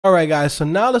All right, guys, so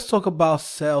now let's talk about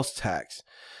sales tax.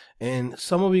 And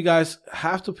some of you guys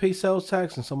have to pay sales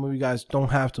tax and some of you guys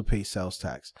don't have to pay sales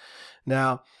tax.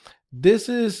 Now, this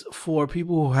is for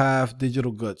people who have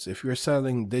digital goods. If you're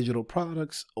selling digital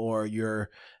products or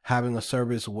you're having a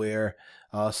service where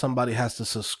somebody has to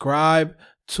subscribe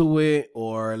to it,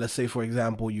 or let's say, for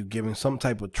example, you're giving some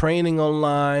type of training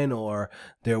online, or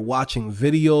they're watching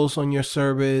videos on your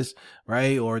service,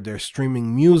 right? Or they're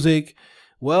streaming music.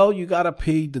 Well, you got to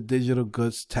pay the digital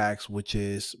goods tax, which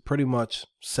is pretty much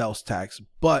sales tax,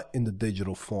 but in the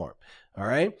digital form. All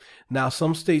right. Now,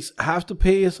 some states have to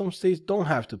pay it. Some states don't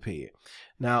have to pay it.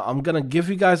 Now, I'm going to give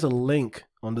you guys a link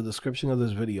on the description of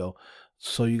this video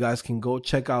so you guys can go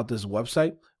check out this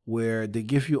website where they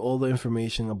give you all the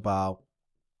information about,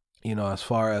 as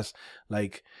far as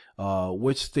like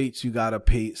which states you gotta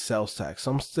pay sales tax.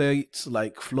 Some states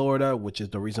like Florida, which is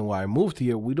the reason why I moved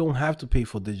here, we don't have to pay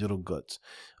for digital goods.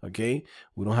 Okay,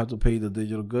 we don't have to pay the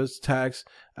digital goods tax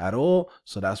at all,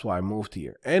 so that's why I moved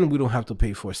here. And we don't have to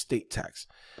pay for state tax.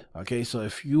 Okay, so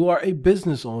if you are a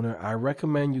business owner, I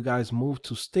recommend you guys move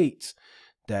to states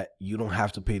that you don't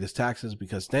have to pay these taxes,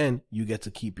 because then you get to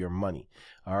keep your money.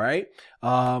 All right.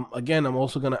 Again, I'm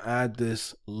also going to add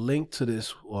this link to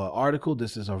this article.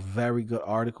 This is a very good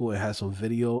article. It has some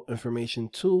video information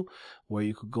too, where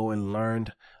you could go and learn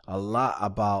a lot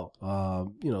about,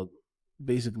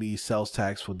 basically sales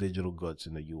tax for digital goods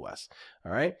in the US.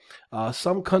 All right.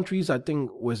 Some countries, I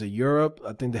think, was it Europe?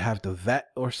 I think they have the VAT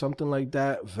or something like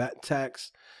that, VAT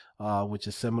tax, which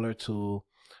is similar to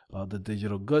the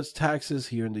digital goods taxes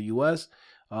here in the US.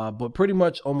 But pretty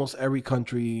much almost every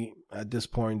country at this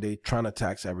point, they trying to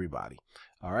tax everybody.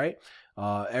 All right.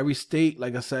 Every state,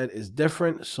 like I said, is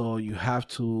different. So you have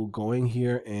to go in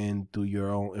here and do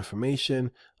your own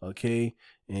information. Okay.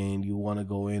 And you want to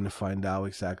go in and find out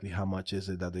exactly how much is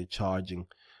it that they're charging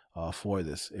for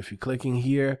this. If you're clicking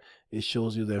here, it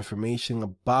shows you the information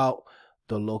about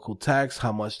the local tax,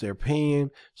 how much they're paying.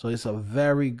 So it's a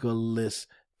very good list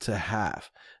to have.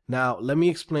 Now, let me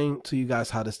explain to you guys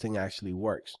how this thing actually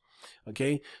works.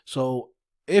 Okay, so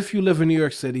if you live in New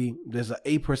York City, there's an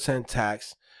 8%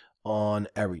 tax on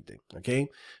everything. Okay,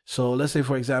 so let's say,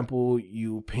 for example,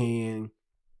 you paying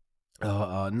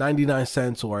 99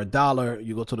 cents or $1.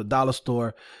 You go to the dollar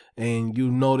store and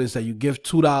you notice that you give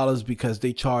 $2 because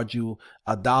they charge you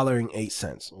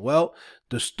 $1.08. Well,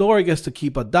 the store gets to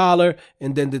keep $1,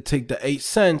 and then they take the 8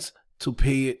 cents to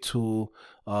pay it to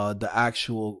the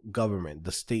actual government,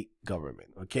 the state government.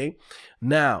 Okay,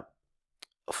 now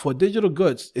for digital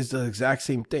goods, it's the exact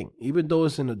same thing. Even though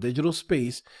it's in a digital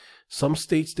space, some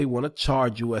states, they want to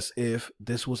charge you as if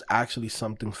this was actually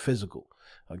something physical.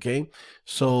 Okay,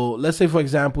 so let's say, for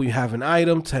example, you have an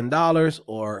item, $10,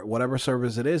 or whatever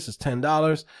service it is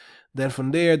 $10. Then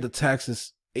from there, the tax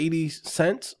is 80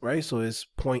 cents, right? So it's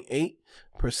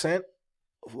 0.8%.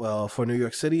 For New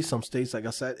York City. Some states, like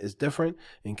I said, is different.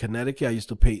 In Connecticut, I used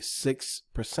to pay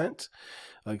 6%.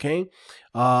 Okay,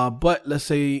 but let's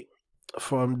say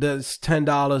from this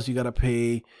 $10, you gotta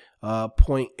pay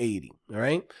 0.80. All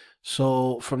right,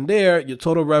 so from there, your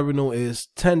total revenue is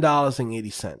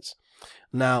 $10.80.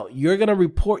 Now you're gonna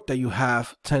report that you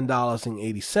have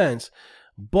 $10.80,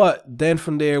 but then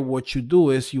from there, what you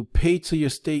do is you pay to your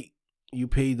state. You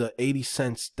pay the 80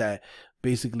 cents that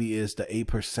basically is the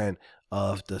 8%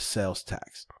 of the sales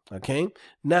tax. Okay,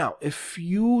 now if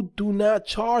you do not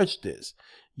charge this,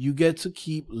 you get to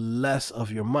keep less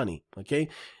of your money. Okay,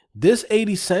 this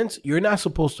 80 cents, you're not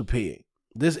supposed to pay it.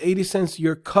 This 80 cents,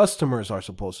 your customers are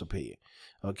supposed to pay it.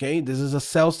 Okay, this is a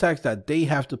sales tax that they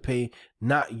have to pay,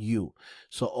 not you.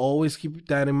 So always keep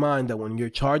that in mind, that when you're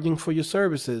charging for your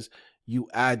services, you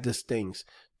add these things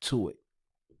to it.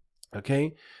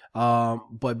 Okay,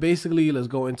 but basically, let's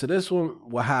go into this one.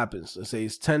 What happens? Let's say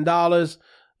it's $10.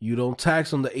 You don't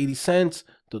tax on the 80 cents.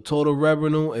 The total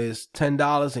revenue is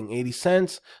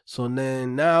 $10.80. So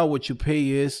then now what you pay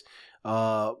is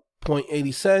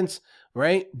 0.80 cents,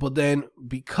 right? But then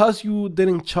because you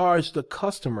didn't charge the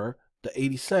customer the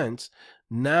 80 cents,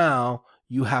 now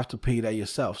you have to pay that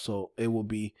yourself. So it will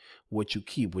be what you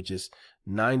keep, which is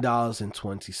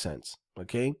 $9.20.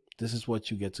 Okay, this is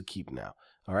what you get to keep now.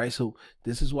 All right, so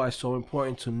this is why it's so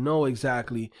important to know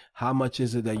exactly how much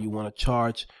is it that you want to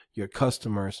charge your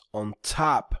customers on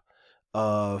top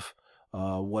of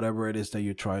whatever it is that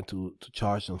you're trying to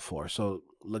charge them for. So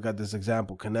look at this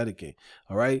example, Connecticut.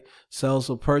 All right, sales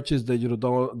or purchase digital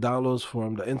downloads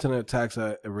from the internet tax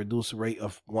at a reduced rate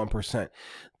of 1%.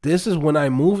 This is when I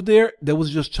moved there, they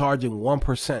was just charging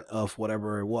 1% of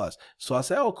whatever it was. So I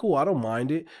said, oh, cool, I don't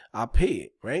mind it. I'll pay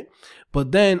it, right?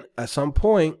 But then at some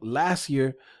point last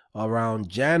year, around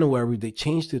January, they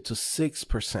changed it to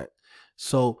 6%.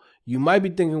 So you might be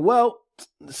thinking, well,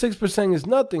 6% is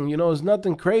nothing, you know, it's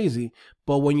nothing crazy.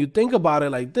 But when you think about it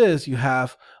like this, you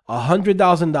have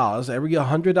 $100,000, every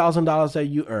 $100,000 that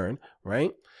you earn,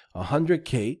 right?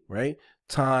 100K, right?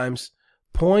 Times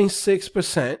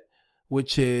 0.6%,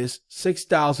 which is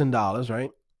 $6,000,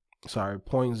 right? Sorry,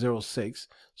 0.06.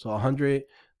 So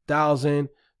 100,000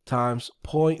 times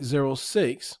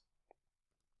 0.06,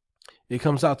 it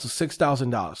comes out to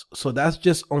 $6,000. So that's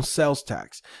just on sales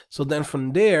tax. So then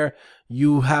from there,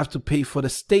 you have to pay for the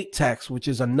state tax, which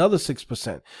is another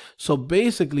 6%. So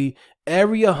basically,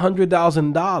 every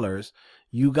 $100,000,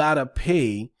 you gotta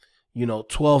pay, you know,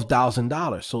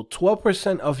 $12,000. So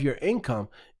 12% of your income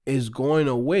is going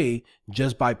away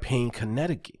just by paying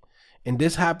Connecticut. And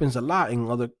this happens a lot in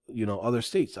other, you know, other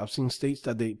states. I've seen states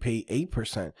that they pay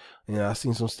 8%. And I've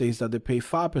seen some states that they pay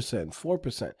 5%,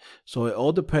 4%. So it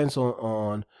all depends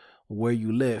on where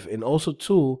you live. And also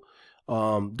too,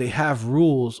 they have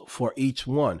rules for each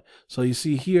one. So you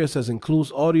see here, it says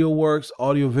includes audio works,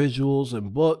 audio visuals,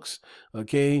 and books.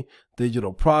 Okay.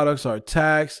 Digital products are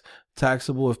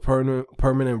taxable with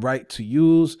permanent right to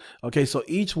use. Okay. So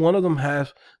each one of them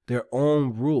have their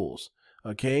own rules.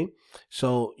 Okay,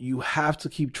 so you have to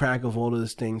keep track of all of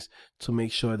these things to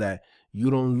make sure that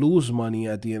you don't lose money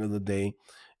at the end of the day,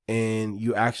 and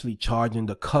you're actually charging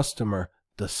the customer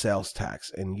the sales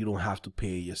tax, and you don't have to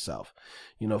pay it yourself.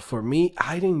 You know, for me,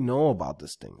 I didn't know about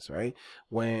these things, right?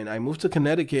 When I moved to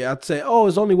Connecticut, I'd say, oh,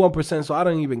 it's only 1%, so I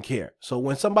don't even care. So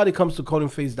when somebody comes to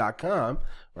CodingPhase.com,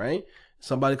 right?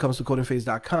 Somebody comes to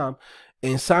CodingPhase.com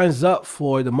and signs up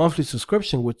for the monthly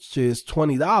subscription, which is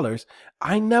 $20,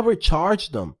 I never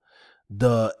charged them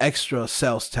the extra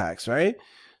sales tax, right?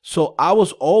 So I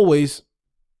was always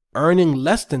earning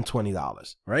less than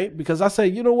 $20, right? Because I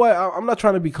said, you know what, I'm not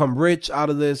trying to become rich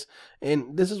out of this.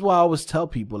 And this is why I always tell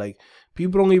people, like,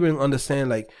 people don't even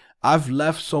understand, like, I've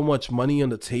left so much money on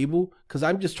the table because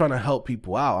I'm just trying to help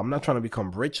people out. I'm not trying to become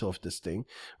rich off this thing,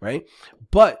 right?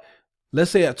 But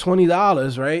let's say at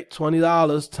 $20, right?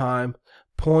 $20 times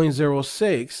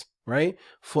 0.06, right?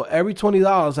 For every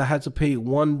 $20, I had to pay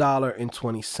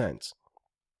 $1.20.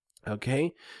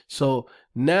 Okay, so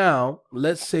now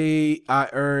let's say I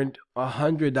earned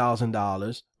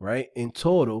 $100,000, right, in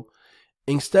total.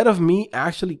 Instead of me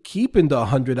actually keeping the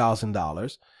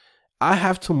 $100,000, I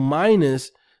have to minus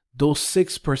those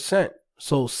 6%.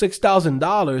 So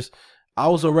 $6,000, I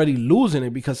was already losing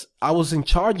it because I wasn't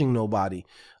charging nobody,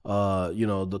 you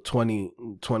know, the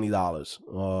 $20,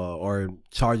 or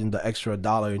charging the extra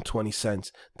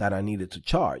 $1.20 that I needed to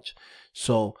charge.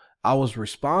 So I was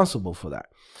responsible for that.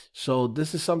 So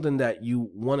this is something that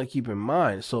you want to keep in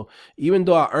mind. So even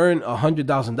though I earned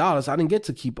 $100,000, I didn't get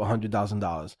to keep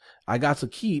 $100,000. I got to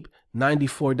keep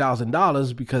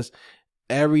 $94,000 because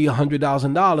every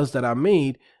 $100,000 that I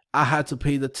made, I had to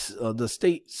pay the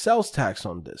state sales tax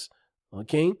on this.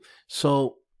 Okay,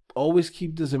 so always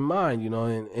keep this in mind, you know.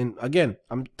 And again,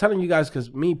 I'm telling you guys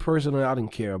because me personally, I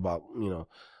didn't care about, you know,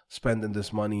 spending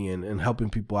this money and helping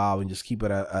people out, and just keep it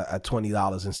at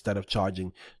 $20 instead of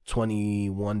charging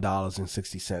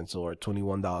 $21.60 or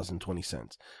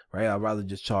 $21.20, right? I'd rather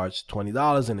just charge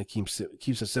 $20 and it keeps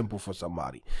it simple for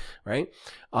somebody, right?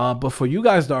 But for you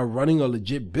guys that are running a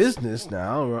legit business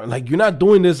now, like, you're not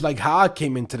doing this like how I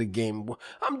came into the game.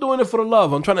 I'm doing it for the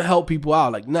love. I'm trying to help people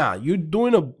out. Like, nah, you're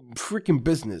doing a freaking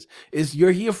business.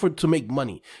 You're here to make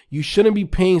money. You shouldn't be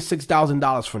paying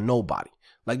 $6,000 for nobody.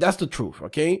 Like, that's the truth,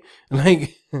 okay?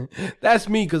 Like, that's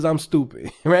me because I'm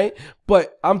stupid, right?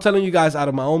 But I'm telling you guys out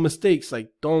of my own mistakes, like,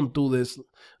 don't do this.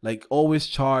 Like, always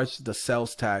charge the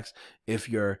sales tax if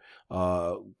your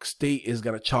state is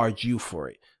going to charge you for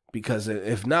it. Because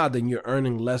if not, then you're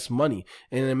earning less money.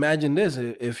 And imagine this,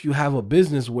 if you have a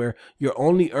business where you're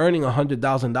only earning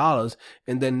 $100,000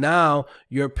 and then now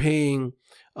you're paying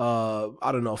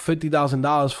I don't know,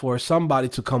 $50,000 for somebody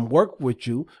to come work with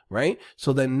you, right?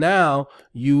 So then now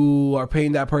you are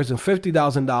paying that person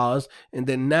 $50,000, and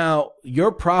then now your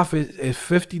profit is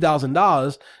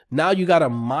 $50,000. Now you got to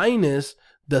minus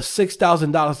the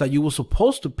 $6,000 that you were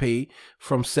supposed to pay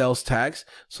from sales tax.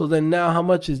 So then now how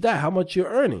much is that? How much you're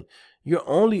earning? You're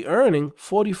only earning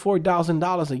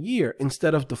 $44,000 a year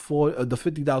instead of the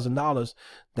 $50,000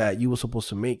 that you were supposed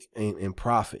to make in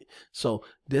profit. So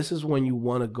this is when you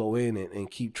want to go in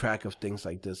and keep track of things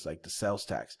like this, like the sales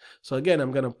tax. So again,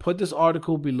 I'm going to put this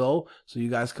article below so you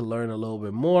guys can learn a little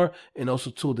bit more. And also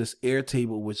too, this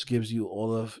Airtable, which gives you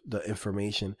all of the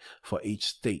information for each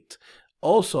state.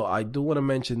 Also, I do want to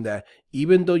mention that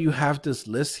even though you have this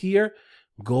list here,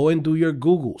 go and do your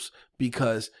Googles,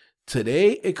 because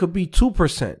Today, it could be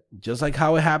 2%, just like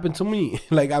how it happened to me.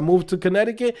 Like I moved to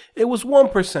Connecticut, it was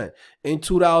 1% in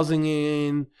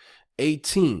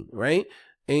 2018, right?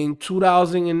 In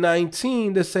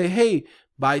 2019, they say, hey,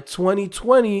 by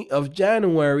 2020 of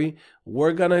January,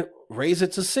 we're going to raise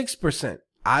it to 6%.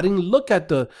 I didn't look at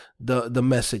the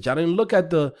message. I didn't look at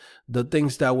the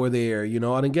things that were there. You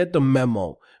know, I didn't get the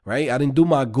memo, right? I didn't do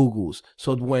my Googles.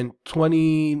 So when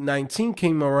 2019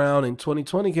 came around and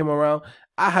 2020 came around,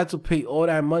 I had to pay all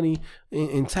that money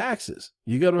in taxes.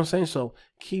 You get what I'm saying? So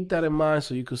keep that in mind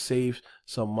so you could save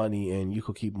some money and you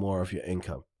could keep more of your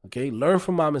income. Okay, learn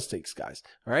from my mistakes, guys.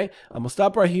 All right, I'm gonna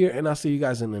stop right here and I'll see you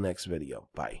guys in the next video.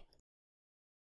 Bye.